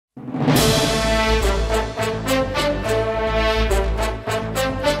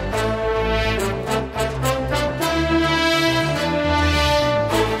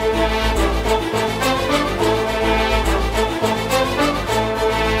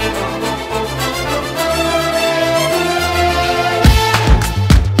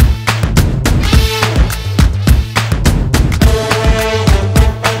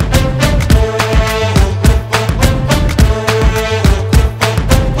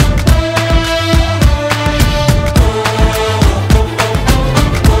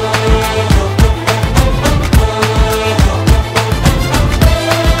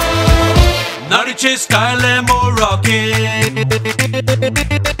నడిచే స్టైల్ ఏమో రాకింగ్,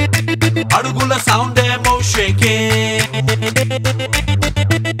 అడుగుల సౌండ్ ఏమో షేకింగ్.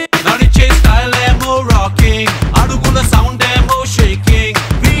 నడిచే స్టైల్ ఏమో రాకింగ్, అడుగుల సౌండ్ ఏమో షేకింగ్.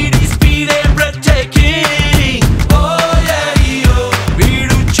 వీడి స్పీడ్ ఏ బ్రెత్ టేకింగ్. ఓ యో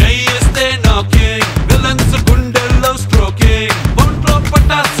వీడు చేస్తే నాకింగ్, విలన్స్ గుండెల్లో స్ట్రోకింగ్, ఒంట్లో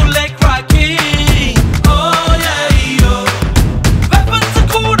పటాసులే క్రాకింగ్. ఓ యో వెపన్స్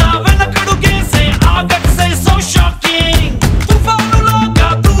కూడా వెనకడుగేసే ఆగట్సే సో షాకింగ్. తుఫానులాగా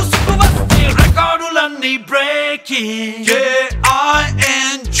దూసుకు వస్తే రికార్డులన్నీ బ్రేకింగ్.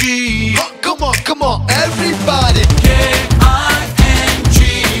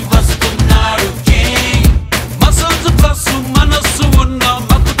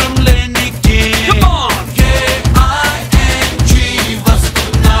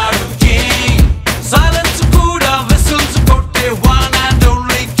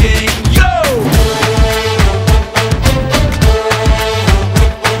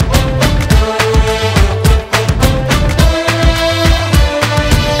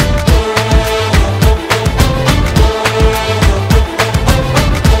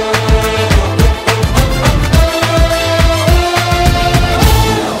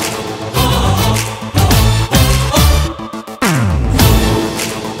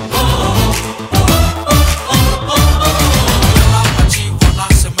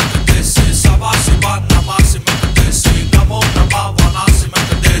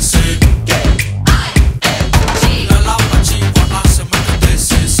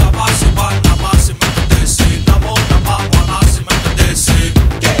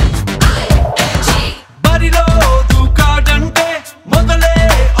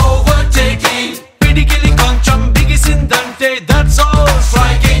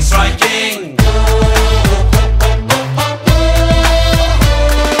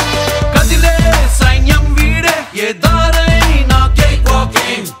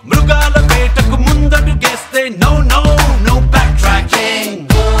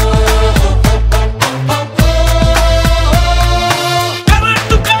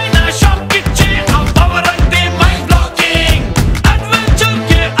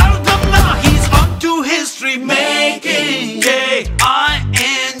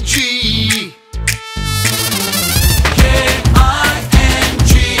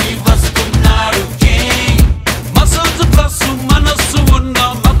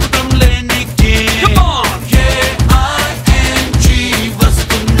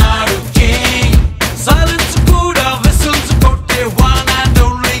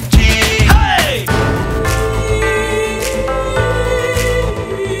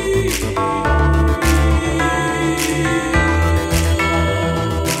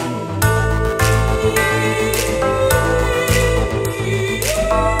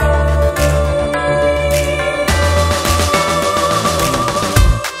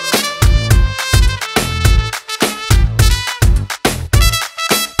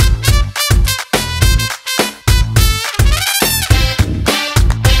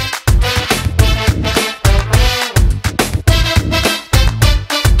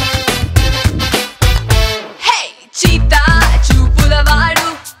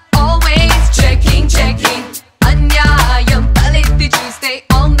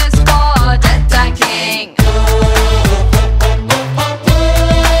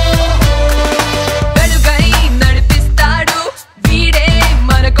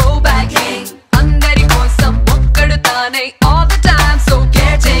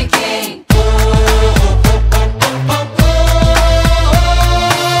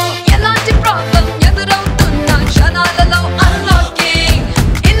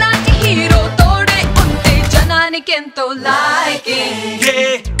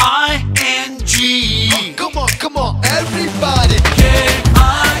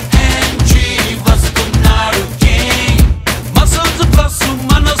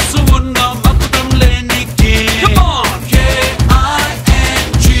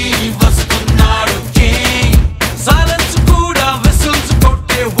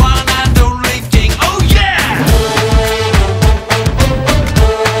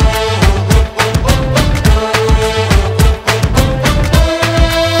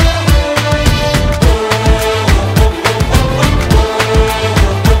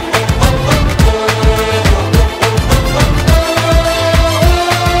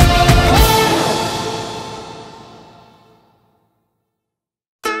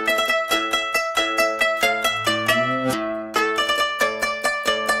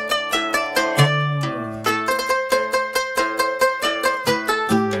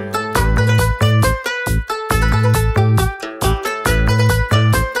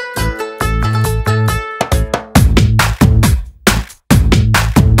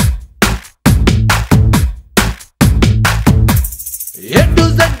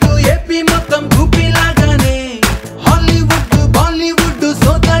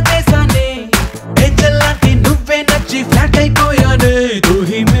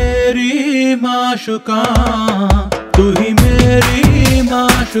 माशुका तू ही मेरी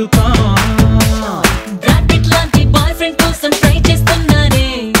माशुका బ్రాకెట్ లాంటి బాయ్ ఫ్రెండ్ కోసం ట్రై చేస్తున్నానే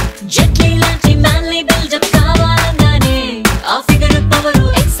జెట్లీ లాంటి మ్యాన్లీ బిల్డప్ కావాలన్నానే ఆ ఫిగర్ పవర్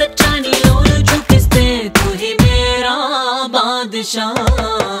ఎక్సెట్రా నీలోను చూపిస్తే తూ హీ మేరా బాద్షా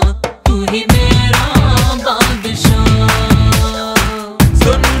తూ he Mera Badshah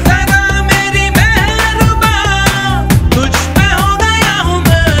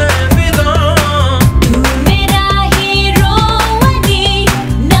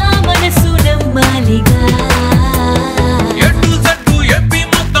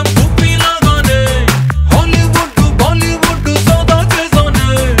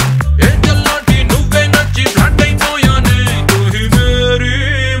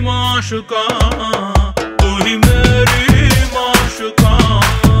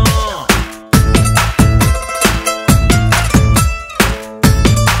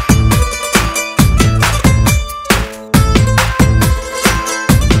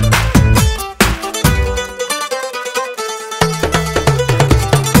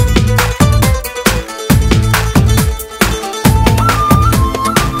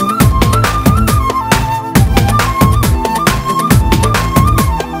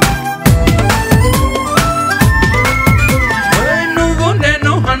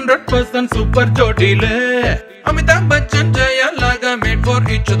super జోడీలే Amitabh Bachchan జయ లాగా made for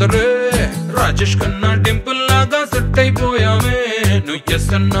each other Rajesh Khanna Dimple లాగా సెట్ అయిపోయామే నువ్వు ఎస్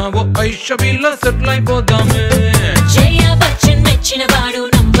అన్నావో ఐషబీలా సెటిల్ అయిపోదామే జయ బచ్చన్ మెచ్చిన వాడు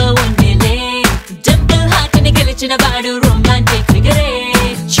నంబర్ 1 డింపుల్ హార్ట్ ని గెలిచిన వాడు రొమాంటిక్ ఫిగరే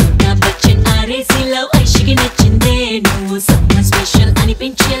చోటా బచ్చన్ ఆర్ఏసీలో ఐషకి నచ్చిందే నువ్వు సమ్మర్ స్పెషల్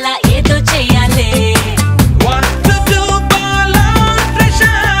అనిపించేలా ఏదో చేయాలి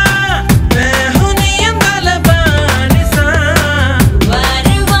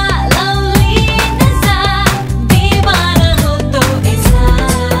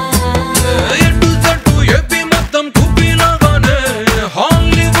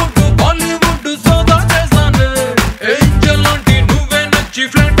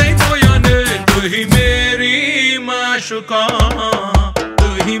तू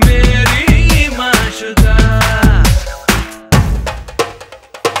ही मेरी माशुका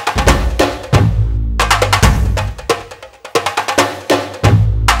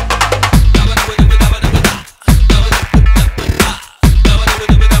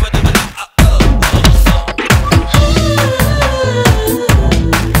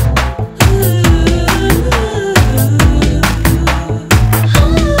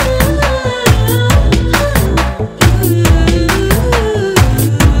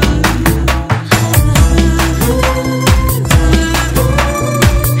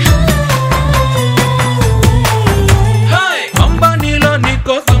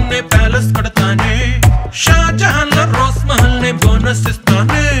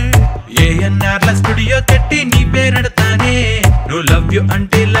స్టూడియో కట్టి నీ పేరెడతానే నువ్వు లవ్ యు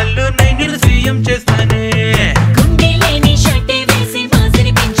అంటే లల్లు నేను సీఎం చేస్తానే గుండెలేని షర్టే వేసి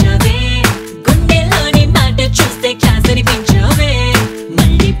మాసరిపించావే గుండెలోని మాట చూస్తే క్లాస్ అనిపించావే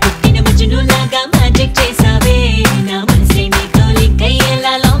మళ్ళీ పుట్టిన మజ్ను లాగా మ్యాజిక్ చేసావే నా మనసే నీతో లింక్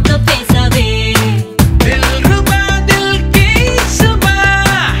అయ్యేలా లాక్ అప్ వేసావే దిల్ రుబా దిల్ కి సుబా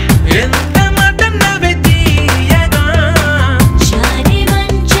ఎంత మాట నవ్వే తీయగా జానే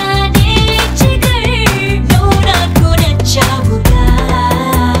మన్ జానే జిగర్ నువ్వు నాకు నచ్చావుగా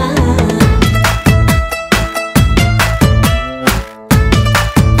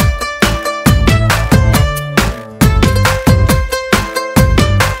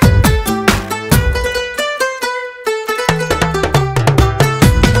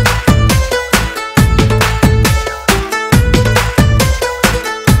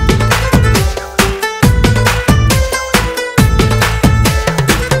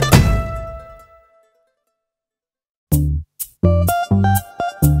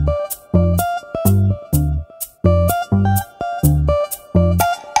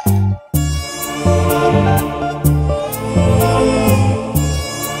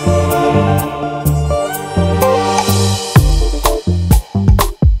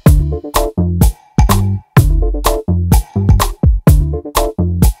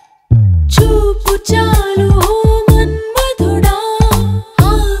చూపు చాలు ఓ మన్మధుడా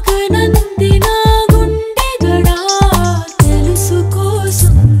ఆగనంది నా గుండెగడా తెలుసుకో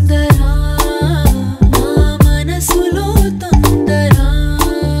సుందరా నా మనసులో తొందరా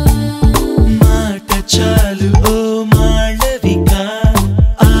మాట చాలు ఓ మాళవిక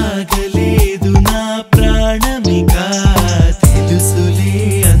ఆగలేదు నా ప్రాణమిక తెలుసులే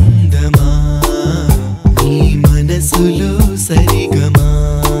అందమా నీ మనసులో సరిగమా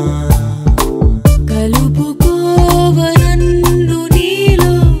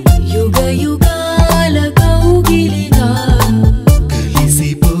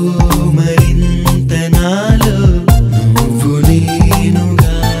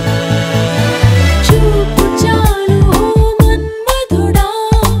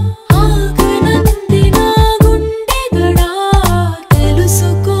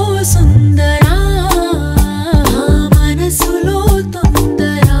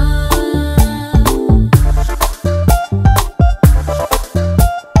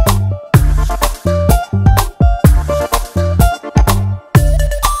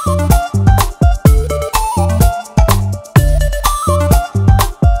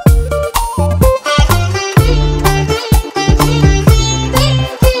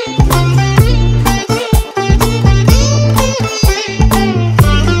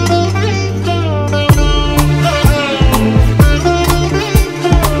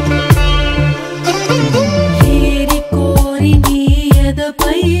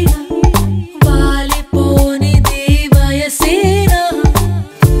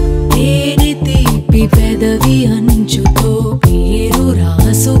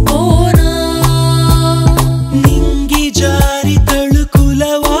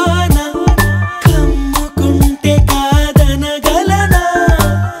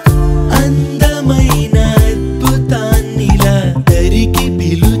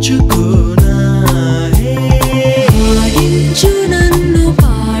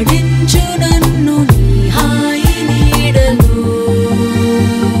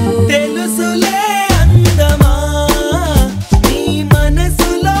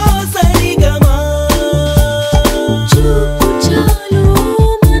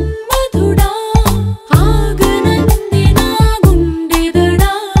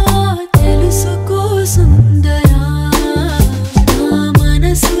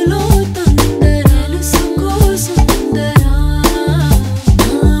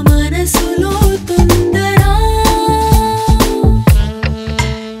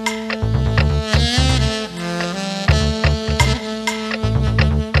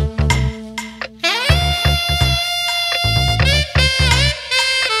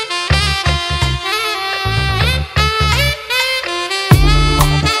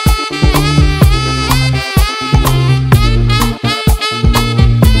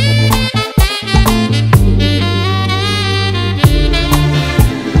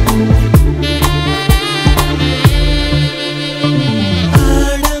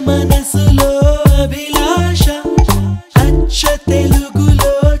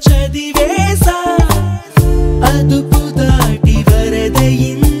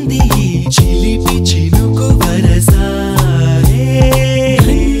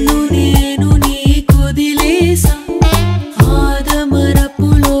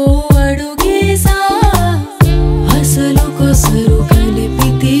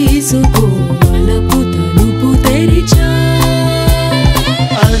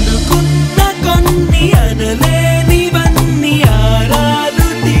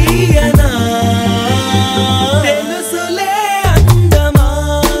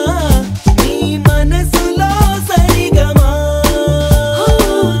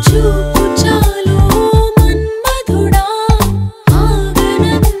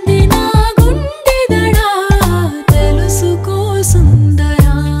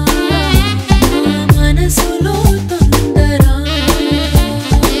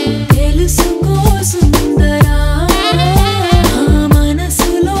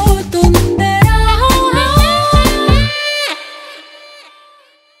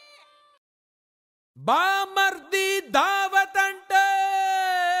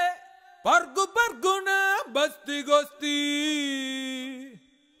గస్తీ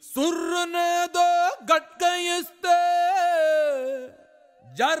సుర్రనేదో గట్క ఇస్తే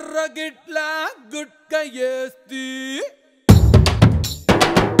జర్రగిట్ల గుట్క ఏస్తి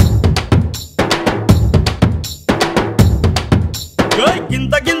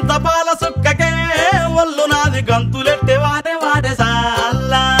గింత గింత పాల సుక్కకే ఒళ్ళు నాది గంతులెట్టే వాడే వాడే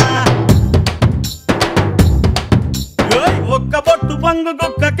సాల్లా ఒక్క పొట్టు పంగు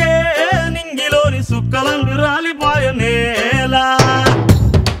కుక్కకే నింగిలోని సుక్కలన్నీ రాలిపోయ నేలా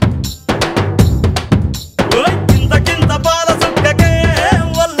గింత గింత పాల సుక్కకే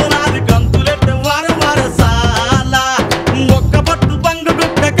ఒళ్ళు నాది గంతులెట్టే వాడే వాడే సాల్లా ఒక్క పొట్టు పంగు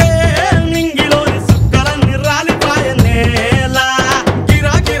కుక్కకే నింగిలోని సుక్కలన్నీ రాలిపోయ నేలా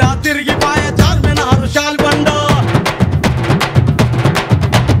గిరా గిరా తిరిగిపోయ చార్మినారు షాల్బండో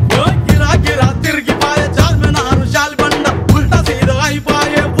గిరా గిరా తిరిగిపోయ చార్మినారు షాల్బండ ఉల్టా సీదా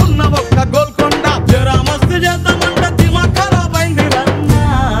అయిపోయే ఉన్న ఒక్క గోల్కొండ జరా మస్తు చేద్దామంట దిమాగ్ ఖరాబ్ అయింది రన్నా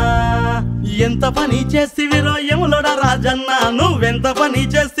ఎంత పని చేస్తివిరో యములోడ రాజన్న నువ్వెంత పని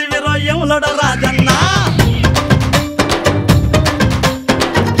చేస్తివిరో యములోడ రాజన్న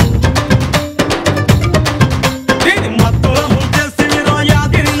దీని మత్తులో ముంచేస్తివిరో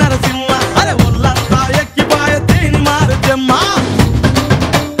యాదిరి నరసింహ అరే ఒళ్ళంతా ఎక్కిపోయే దీని మారు జమ్మ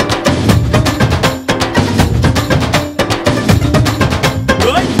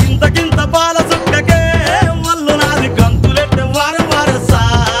గింత గింత పాల సుక్కకే ఒళ్ళు నాది గంతులెట్టే వారు వారు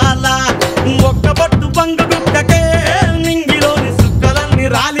సాలా ఒక్క పట్టు పంగు కుక్కకే నింగిలోని సుక్కలన్నీ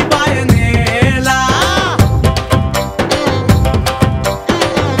రాలిపాయ నేలా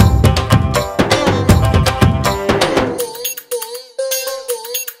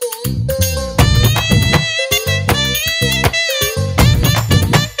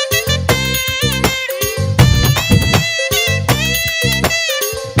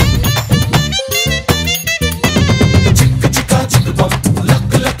చిక్క చిక్క చిక్కుబం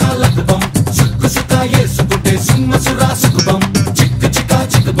లక్క లక్క లక్కుబం సుక్కు సుక్క ఏసుకుంటే సింహ సురా సుకుబం చిక్క చిక్క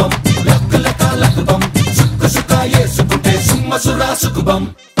చిక్కుబం లక్క లక్క లక్కుబం సుక్కు సుక్క ఏసుకుంటే సింహ సురా సుకుబం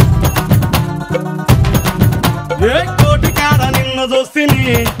ఏ కోటి కాడ నిన్ను చూస్తిని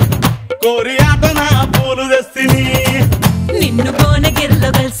కోరి ఆట నా పూలు తెస్తిని నిన్ను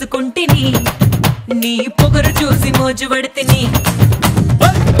కోనగిరిలో కలుసుకుంటిని నీ పొగరు చూసి మోజు పడితిని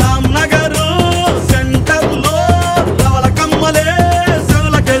రామ్ నగరు సెంటర్లో రవల కమ్మలే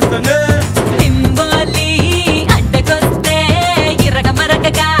సెవలకేస్తనే నింబోలి అడ్డకొస్తే ఇరగ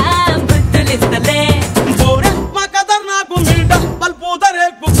మరగగా గుర్తులిస్తలే బోరమ్మ కదర్ నాకు మీట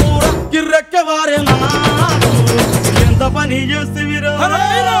పల్పూదరేకు కూర కిర్రెక్కె వారే నాకు ఎంత పని చేస్తివిరో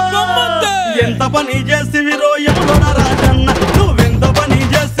ఎంత పని చేస్తివిరో యములోడ రాజన్న నువ్వెంత పని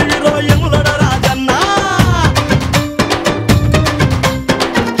చేస్తివిరో యములోడ రాజన్న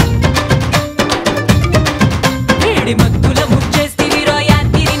వేడి మత్తుల ముచ్చేస్తివిరో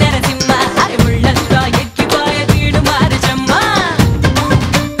యాదిరి నరసింహ అరే ముళ్ళంతా ఎక్కిపోయ తీడు మారుచమ్మ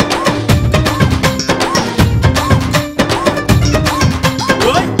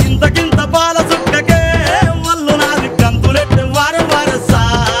గింత గింత పాల సుక్కకే ఒళ్ళు నాది గంతులెట్టే వారు వారు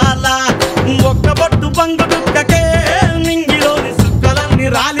సాలా ఒక్క పట్టు పంగు కుక్కకే నింగిలోని సుక్కలన్నీ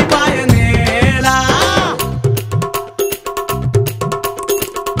రాలిపాయ నేలా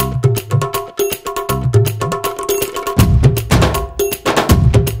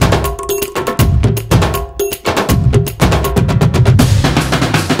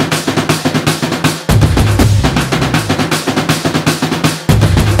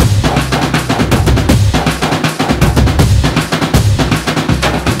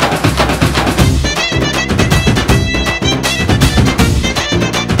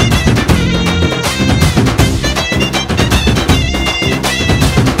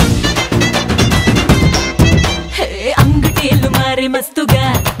హే అంగుటేలు మారే మస్తుగా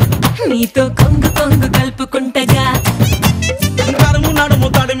నీతో కొంగు కొంగు కలుపుకుంటగా కరుము నడుము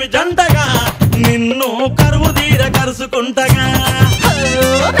తడిమి జంటగా నిన్ను కరువు తీర కరుసుకుంటగా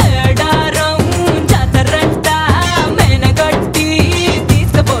మేడారం జాతరంట మేనగట్టి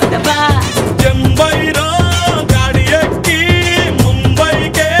తీసుకుపోతవా చెంబైలో గాడి ఎక్కి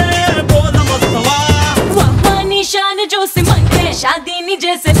ముంబైకే పోదమొస్తవా నిషాను చూసి మంటే షాదీని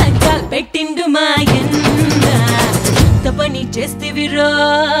చేసే సంకాల్ పెట్టిండు మాయన్న ఎంత పని చేస్తివిరో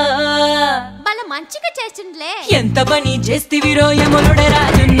వాళ్ళ మంచిగా చేసిండ్లే ఎంత పని చేస్తివిరో యములుడ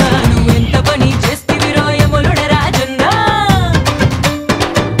రాజున్నా నువ్వెంత పని చేస్తివిరో యములుడ రాజున్నా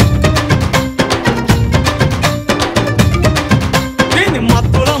దీని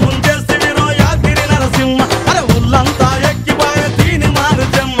మత్తులో ముంచేస్తివిరో యాదిరి నరసింహ అరే ఒళ్ళంతా ఎక్కిపోయే దీని మారు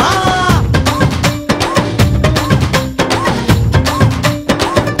జమ్మ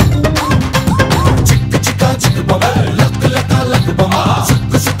చిక్క చిక్క చిక్కుబం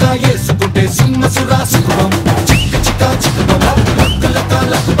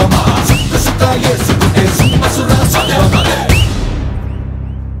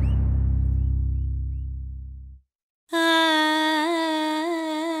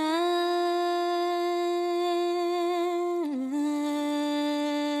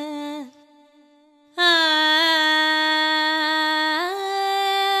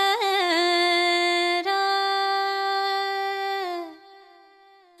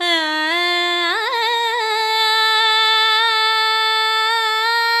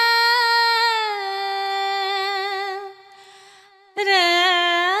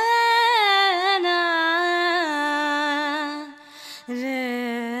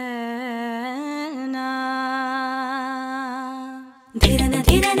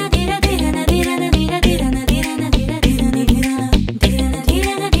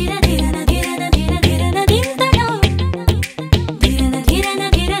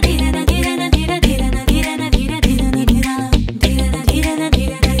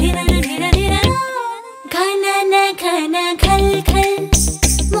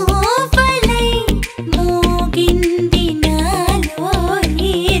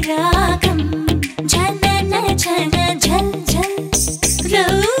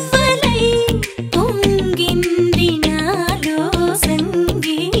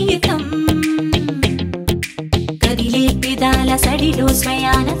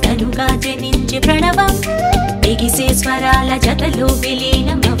స్వయాన తనుగా జనించి ప్రణవం బిగిసే స్వరాల జతలో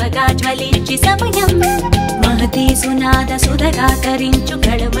విలీనమవగా జ్వలించి సమయం మహతి సునాద సుధగా తరించు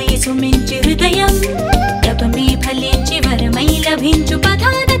కళమై సుమించి హృదయం తపమే ఫలించి వరమై లభించు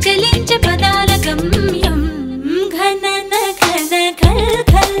పదాన చలించే పదాల గమ్యం ఘనన ఘన ఖల్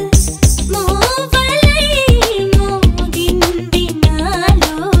ఖల్ మోవలై మోగింది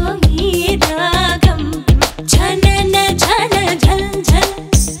నాలో ఈ రాగం ఝనన ఝన ఝల్ ఝల్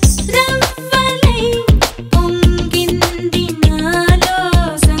రవ్వలై పొంగింది నాలో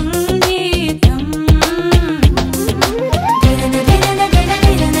సంగీతం ధిరన ధిరన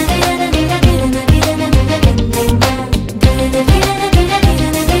ధిరన ధిరన ధిరన ధిరన ధిరన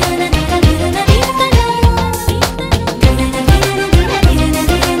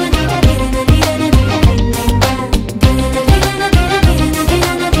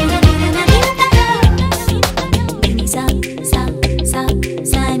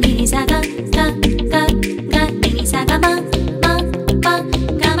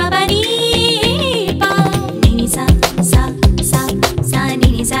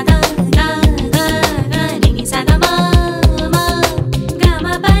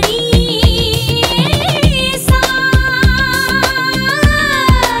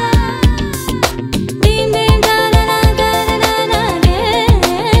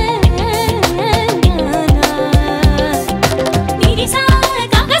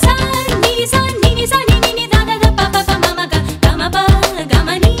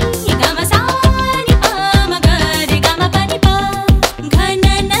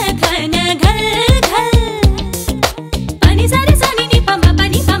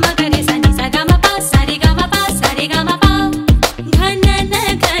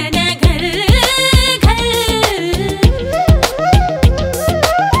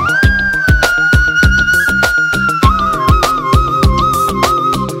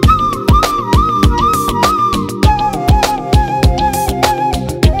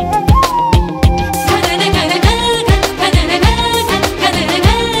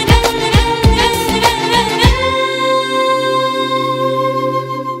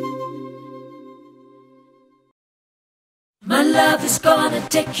My love is gonna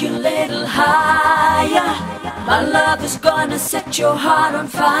take you a little higher. My love is gonna set your heart on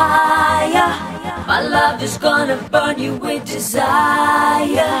fire. My love is gonna burn you with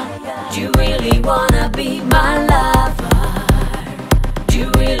desire. Do you really wanna be my lover? Do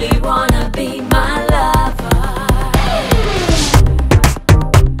you really wanna be my lover?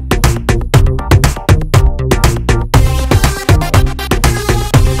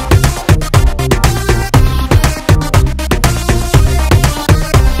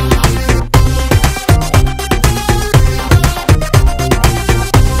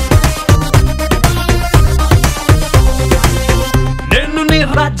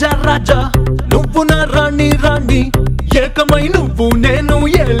 రాజా రాజా నువ్వు నా రాణి రాణి ఏకమై నువ్వు నేను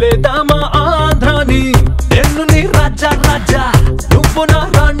ఏలేదామా ఆంధ్రాని నేను నీ రాజా రాజా నువ్వు నా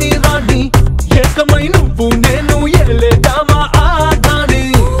రాణి రాణి ఏకమై నువ్వు నేను ఏలేదామా ఆంధ్రాని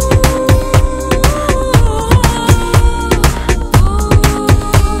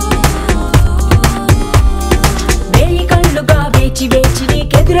వేయి కళ్ళుగా వేచి వేచి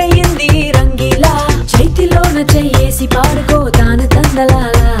నీకెదురయ్యింది రంగీలా చేతిలోన చెయ్యేసి పాడుకో తాన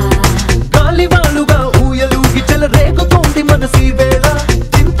తందలాలా గాలివాలుగా ఊయలూగి చెలరేగుతోంది మనసి వేళ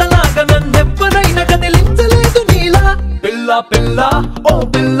చింతలాగా నన్నెవ్వరైనా కదిలించలేదు నీలా పిల్ల పిల్ల ఓ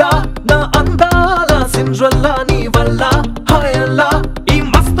పిల్ల నా అందాల సిండ్రెల్లా నీ వల్ల హాయల్లా ఈ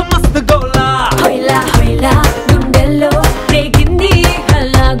మస్తు మస్తు గోలా హొయ్లా హొయ్లా గుండెల్లో రేగింది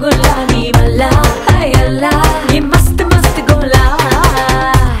హల్లా గుల్లా నీ వల్ల హాయల్లా ఈ మస్తు మస్తు గోలా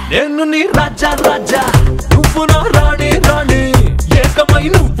నేను నీ రాజా రాజా నువ్వు నా రాణి రాణి ఏకమై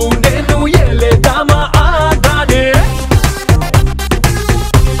నువ్వు నేను ఏలేదామా ఆడానే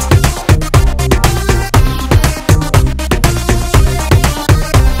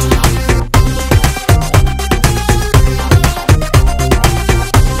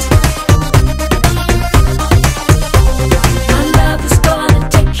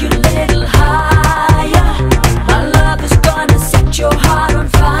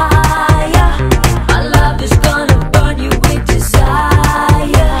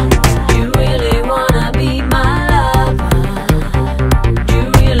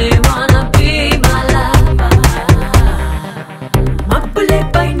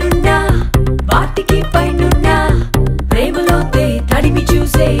ఏమి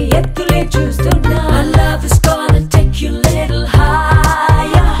చూసే ఎత్తులే చూస్తున్నా. My love is gonna take you little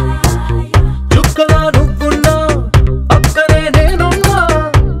higher. చుక్కలా నువ్వున్నా పక్కనే నేనున్నా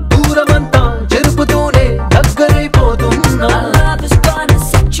దూరమంతా చెరుపుతూనే దగ్గరైపోతున్నా. My love is gonna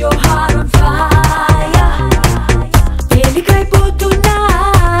set your heart on fire. తేలికైపోతున్నా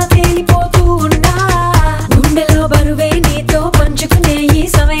తేలిపోతూ ఉన్నా గుండెలో బరువే నీతో పంచుకునే ఈ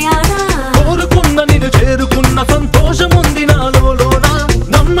సమయాన. కోరుకున్న నిన్ను చేరుకున్న సంతోషముంది నాలోన.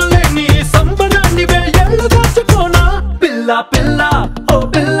 నమ్మలేని ఈ సంబరాన్ని వేయేళ్ళు దాచుకోనా. పిల్ల పిల్ల ఓ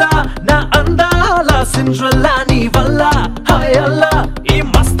పిల్ల నా అందాల సిండ్రెల్లా నీ వల్ల హాయ్ అల్లా ఈ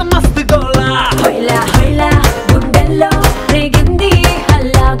మస్త్ మస్త్ గోలా. హొయ్లా హొయ్లా గుండెల్లో రేగింది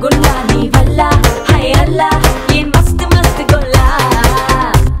హల్లా గుల్లా నీ వల్ల హై అల్లా ఈ మస్త్ మస్త్ గొల్లా.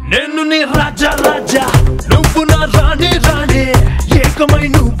 నేను నీ రాజా రాజా నువ్వు నా రాణి రాణి ఏకమై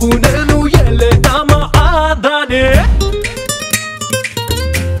నువ్వు నేను ఎలేదామా ఆదానే.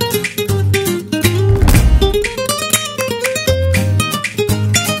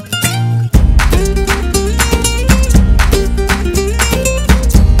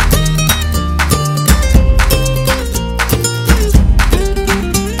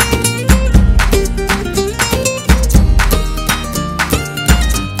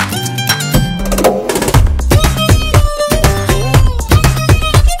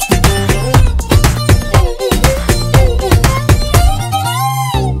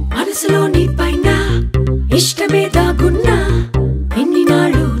 మనసులో నీ పైన ఇష్టమే దాగున్నా ఎన్ని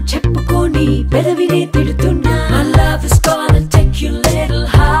నాళ్ళు చెప్పుకొని పెదవినే తిడుతున్నా. My love is gonna take you little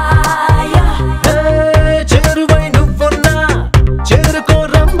higher. చేరువై నువ్వున్నా చేరుకో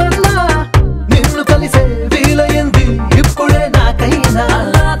రమ్మన్నా నిన్ను కలిసే వీలైంది ఇప్పుడే నాకైనా. My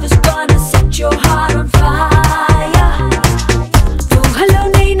love is gonna set your heart on fire. ఊహలో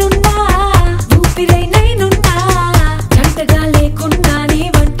నేనున్నా ఊపిరై నేనున్నా జంటగా లేకున్నా నీ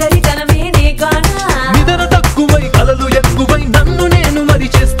ఒంటరితనమే నే గానా. నిద్ర తక్కువై కలలు ఎక్కువై నన్ను నేను మరి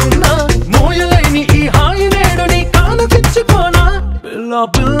చేస్తున్నా. మోయలేని ఈ హాయి నేడు నీ కానుకిచ్చుకోనా. పిల్ల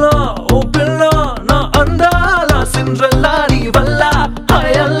పిల్ల ఓ పిల్ల నా అందాల సిండ్రెల్లా నీ వల్ల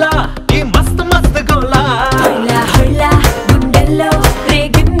హాయ్ అల్లా ఈ మస్త్ మస్త్ గోలా. హొయ్లా హొయ్లా గుండెల్లో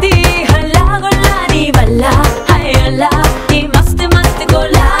రేగింది హల్లా గొల్లా నీ వల్ల హై అల్లా ఈ మస్త్ మస్త్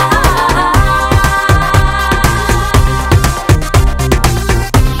Golla.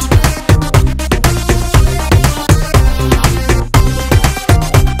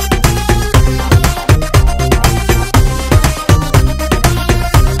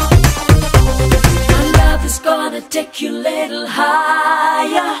 My love is gonna take you little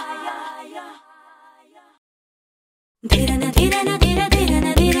higher. Dhirana dhirana dhira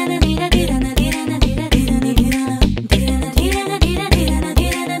dhirana dhirana dhira dhirana dhirana dhira dhirana dhirana dhirana dhirana dhira dhirana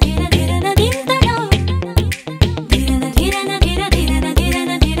dhirana dhira dhirana dhirana dhirana dhirana dhira dhirana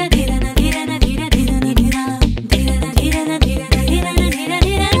dhirana dhira dhirana dhirana dhira dhirana dhirana dhirana dhirana dhirana dhirana dhira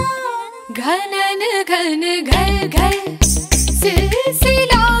dhirana. घनन घन घल घल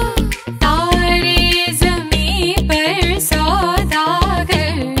सिलसिला तारे ज़मीं पर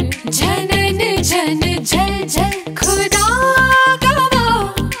सौदागर जनन जन जल जल खुदा गवा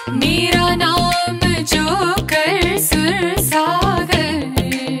मेरा नाम जो कर सुरसागर.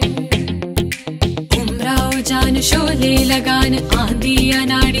 उमराओ जान शोले लगान आंधी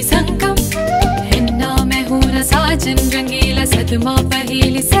अनाड़ी संगम हिन्ना मैं हूँ न साजन रंगीला सदमा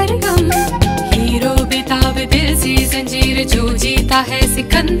पहेली सरगम. हीरो बेताब दिल सी जंजीर जो जीता है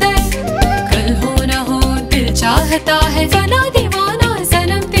सिकंदर. कल हो न हो दिल चाहता है फना दीवाना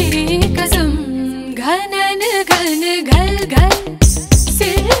सनम तेरी कसम. घनन घन घल घल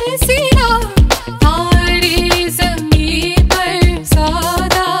सिलसिला तारे ज़मीं पर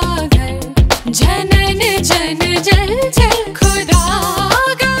सौदागर जनन जन जल जल खुदा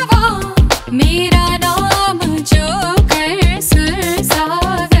गवा मेरा नाम जो कर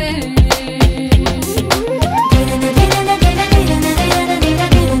सुरसागर. धीरन धीरन धीरन धीरन धीरन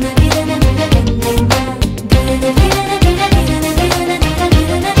धीरन धीरन धीरन धीरन धीरन धीरन धीरन धीरन धीरन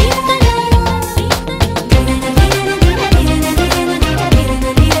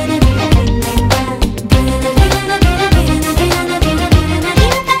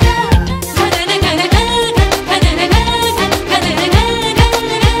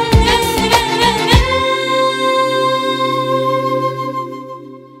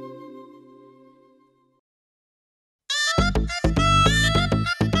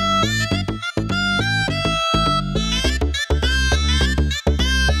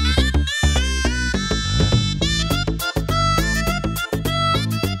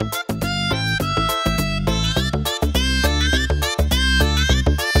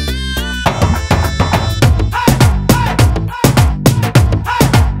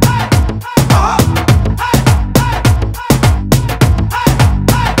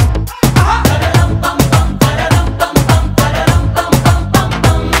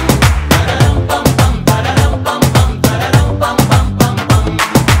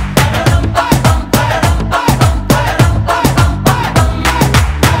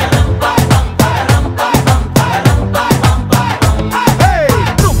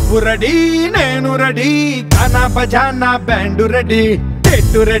రెడీ నేను రెడీ గానా బజానా band ready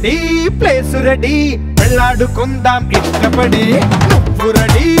date ready place ready వెళ్ళాడుకుందాం ఇష్టపడి నువ్వు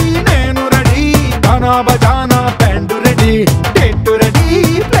రెడీ నేను రెడీ గానా బజానా band ready date ready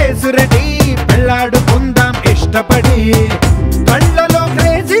place ready వెళ్ళాడుకుందాం ఇష్టపడి కళ్ళలో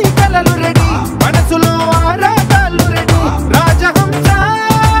క్రేజీ కలలు రెడీ మనసులో ఆరాటాలు రెడీ రాజహంస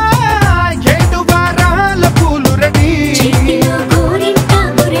ఏడు వారాల పూలు రెడీ చేతిలో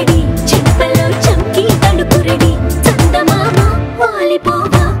గోరింటాకు రెడీ చెంపలో చంకీ తడుపు రెడీ చందమామ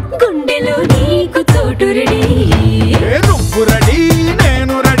వాలిపోవా గుండెలో నీకు తోడు రెడీ నువ్వు రెడీ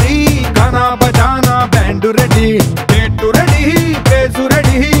నేను రెడీ గానా బజానా band ready date ready place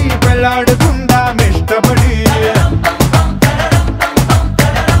ready వెళ్ళాడుకుందాం ఇష్టపడి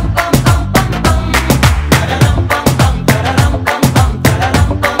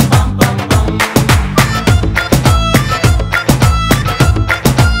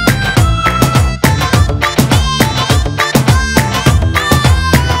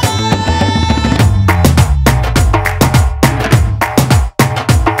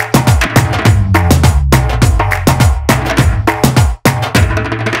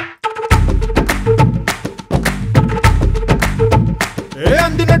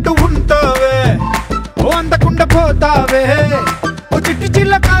అందినట్టు ఉంటావే ఓ అందకుండా పోతావే ఓ చిట్టి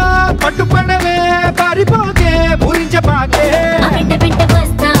చిల్లక పట్టుపడవే పారిపోకే పూరించబాకే వెంట వెంట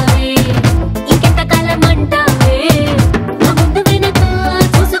వస్తావే ఇంకెంత కాలం అంటావే నా ముందు వెనక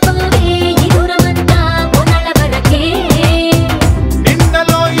చూసుకోవే ఈ దూరమంతా కొనాల వరకే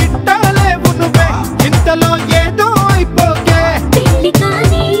నిన్నలో ఇట్టాలేవు నువ్వే ఇంతలో ఏదో అయిపోకే పెళ్లి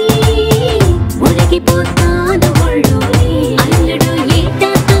కానీ ఉరిగిపోతాను ఒళ్ళోనే అల్లుడు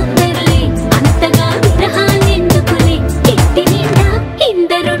ఏటా తొందరలే అంతగా విరహాలెందుకులే ఇంటి నిండా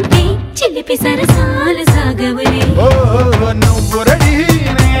ఇందరుంటే చిలిపి సరసాలు సాగవలే ఓ నువ్వు రెడీ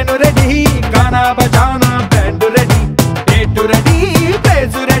నేను రెడీ గానా బజానా band ready date ready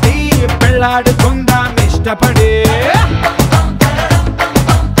place ready పెళ్ళాడుకుందాం ఇష్టపడి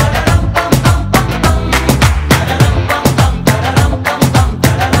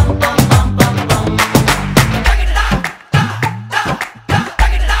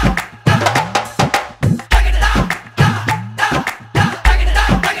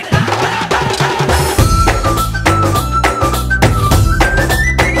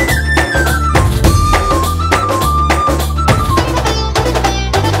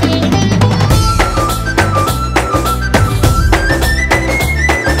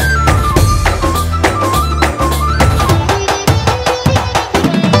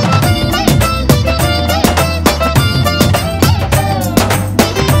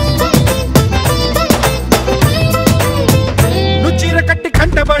నువ్వు చీర కట్టి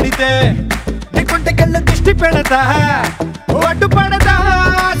కంటబడితే నీ కొంటకెళ్ళ దిష్టి పెడతా ఓ అడ్డు పడదా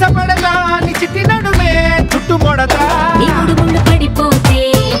ఆశ పడదా నీ చిట్టి నడుమే చుట్టు మొడతా నీ ముడు ముళ్ళు పడిపోతే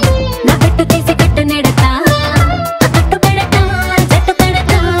నా కట్టు తీసి కట్టు నెడతా ఆ కట్టు పెడతా జట్టు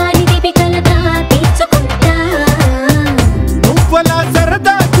కడతా నీ దీపి కలదా తీర్చుకుంటా నువ్వలా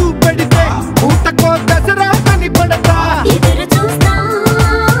సరదా చూపెడితే ఊటకో దసరా కనిపడతా ఎదురు చూస్తా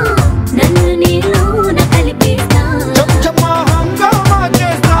నన్ను నీలోన కలిపేస్తా చమ్మా హంగామా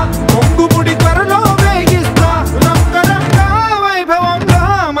చేస్తా పొంగుముడి త్వరలో వేగిస్తా రంగరంగ వైభవంగా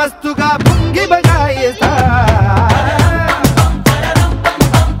మస్తుగా పొంగి బజాయిస్తా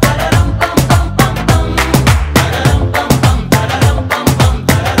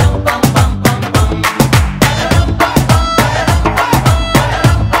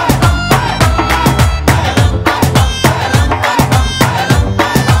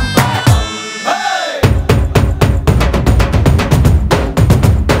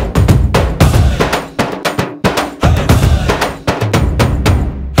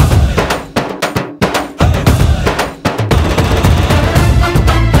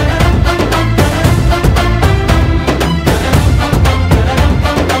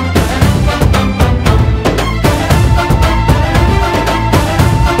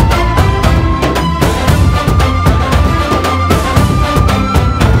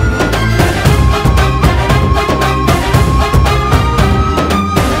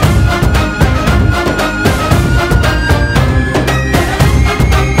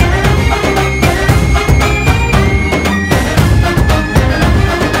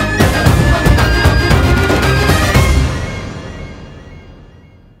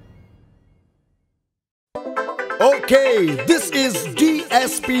Okay, this is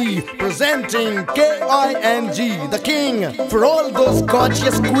DSP presenting KING, the king, for all those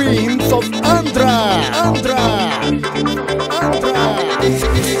gorgeous queens of Andhra. Andhra.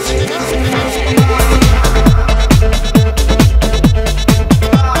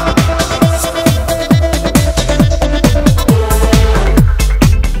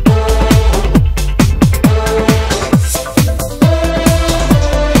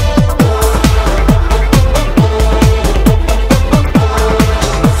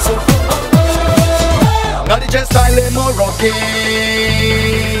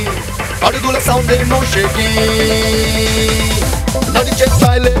 అడుగుల సౌండ్ ఏమో షేకింగ్ నడిచే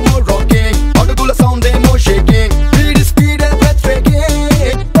స్టైల్ ఏమో రాకింగ్ అడుగుల సౌండ్ ఏమో షేకింగ్ వీడి స్పీడ్ బ్రెత్ బ్రేకింగ్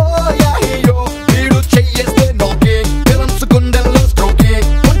ఓ యా హీరో వీడు చెయ్యేస్తే నాకింగ్ విలన్స్ గుండెల్లో స్ట్రోకింగ్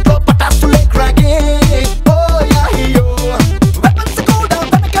ఒంట్లో పటాసులే క్రాకింగ్ ఓ యా హీరో వెపన్స్ కూడా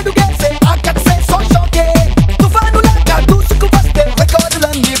వెనకడుగేసే ఆకట్సే సో షాకింగ్ తుఫానులాగా దూసుకు వస్తే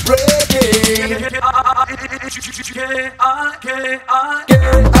రికార్డులన్నీ బ్రేకింగ్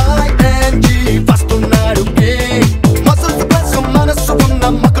KING వస్తున్నాడు king మసల్స్ ప్లస్ మనస్సు ఉన్న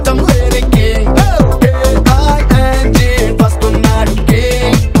మకుటం లేని king KING వస్తున్నాడు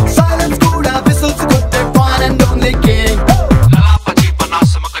king సైలెన్స్ కూడా విసిల్స్ కొట్టే one and only king లలాపతి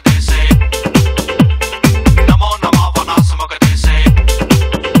పనాసమక దేసే నమో నమో పనాసమక దేసే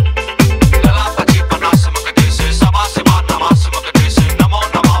లలాపతి పనాసమక దేసే సభా శివ నమాసమక దేసే నమో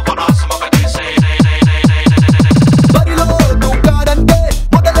నమో పనాసమక దేసే బరిలో దూకాడంటే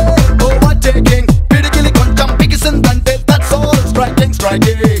మొదలే ఓవర్టేకింగ్ పిడికిలి కొంచెం పిగిసిందంటే దట్స్ ఆల్ స్ట్రైకింగ్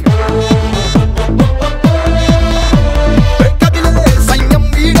కదిలే సైన్యం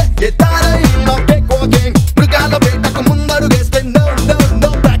వీడే ఎత్తారైనా టేక్ వాకింగ్ మృగాల వేటకు ముందడుగేస్తే no no no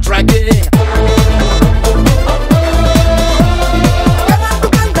back tracking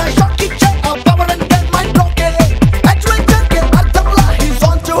కరెంటుకంగా shock ఇచ్చే ఆ పవర్ అంటే mind బ్లోకింగ్ అడ్వెంచర్కి అర్థంలా he's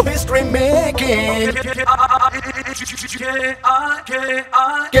on to history making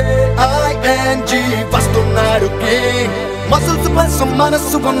KING వస్తున్నాడు king మసల్స్ ప్లస్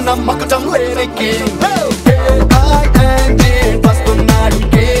మనస్సు ఉన్న మకుటం లేని king KING వస్తున్నాడు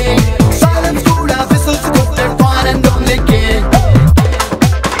king సైలెన్స్ కూడా విసిల్స్ కొట్టే one and only king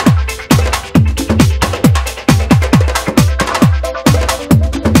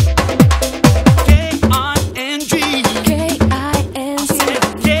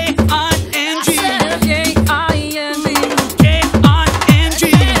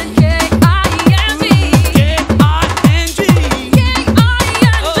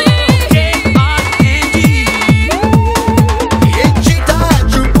A చీటా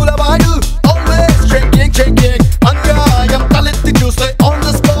చూపులవాడు always shaking అన్యాయం తలెత్తి చూస్తే on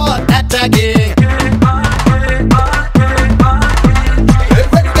the spot attacking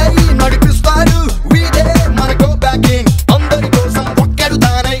ready నడిపిస్తాడు వీడే మనకో బ్యాకింగ్ అందరి కోసం ఒక్కడు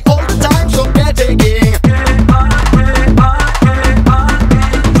తానై all the time so caretaking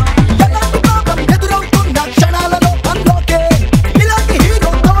ఎలాంటి కోపం ఎదురవుతున్న క్షణాలలో unlocking ఇలాంటి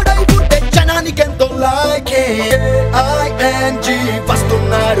హీరో తోడై ఉంటే జనానికెంతో లైకింగ్ KING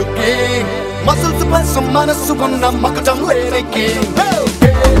వస్తున్నాడు king మసల్స్ ప్లస్ మనస్సు ఉన్న మకుటం లేని king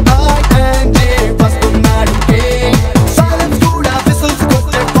KING వస్తున్నాడు king సైలెన్స్ కూడా విసిల్స్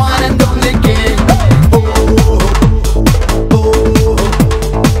కొట్టే one and only king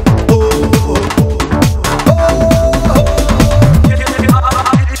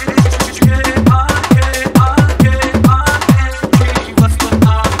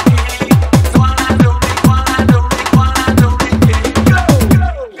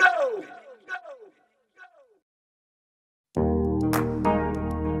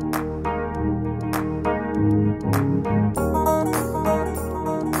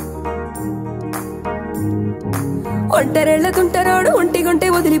ఒంటరెళ్ళ తుంటరోడు ఒంటిగుంటే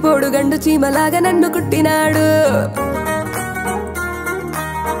వదిలిపోడు గండు చీమలాగా నన్ను కుట్టినాడు